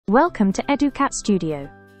Welcome to Educat Studio.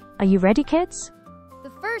 Are you ready, kids? The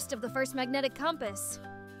first magnetic compass.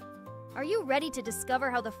 Are you ready to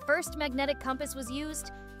discover how the first magnetic compass was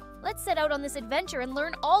used? Let's set out on this adventure and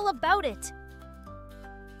learn all about it.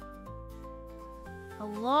 A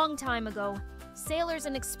long time ago, sailors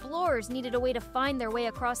and explorers needed a way to find their way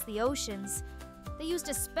across the oceans. They used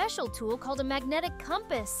a special tool called a magnetic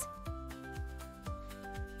compass.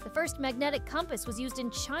 The first magnetic compass was used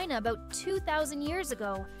in China about 2,000 years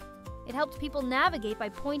ago. It helped people navigate by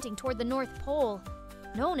pointing toward the North Pole,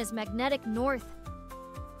 known as magnetic north.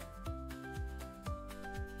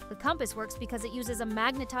 The compass works because it uses a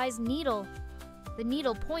magnetized needle. The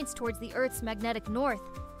needle points towards the Earth's magnetic north,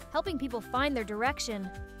 helping people find their direction.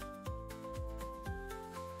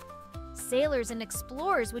 Sailors and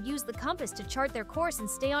explorers would use the compass to chart their course and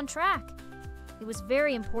stay on track. It was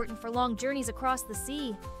very important for long journeys across the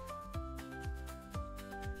sea.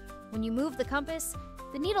 When you move the compass,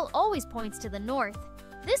 the needle always points to the north.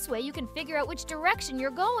 This way you can figure out which direction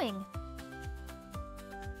you're going.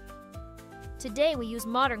 Today we use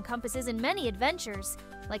modern compasses in many adventures,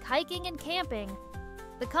 like hiking and camping.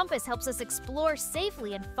 The compass helps us explore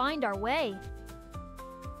safely and find our way.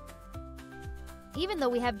 Even though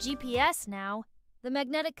we have GPS now, the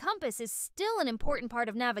magnetic compass is still an important part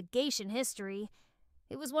of navigation history.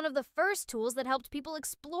 It was one of the first tools that helped people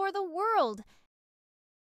explore the world.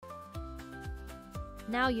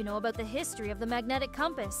 Now you know about the history of the magnetic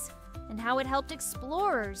compass and how it helped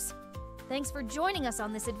explorers. Thanks for joining us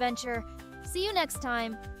on this adventure. See you next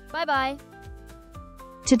time. Bye-bye.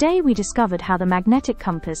 Today we discovered how the magnetic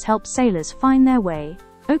compass helped sailors find their way,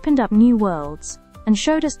 opened up new worlds, and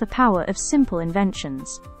showed us the power of simple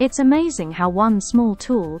inventions. It's amazing how one small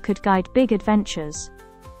tool could guide big adventures.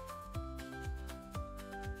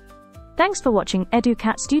 Thanks for watching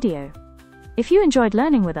Educat Studio. If you enjoyed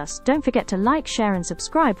learning with us, don't forget to like, share and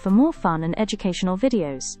subscribe for more fun and educational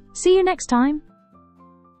videos. See you next time!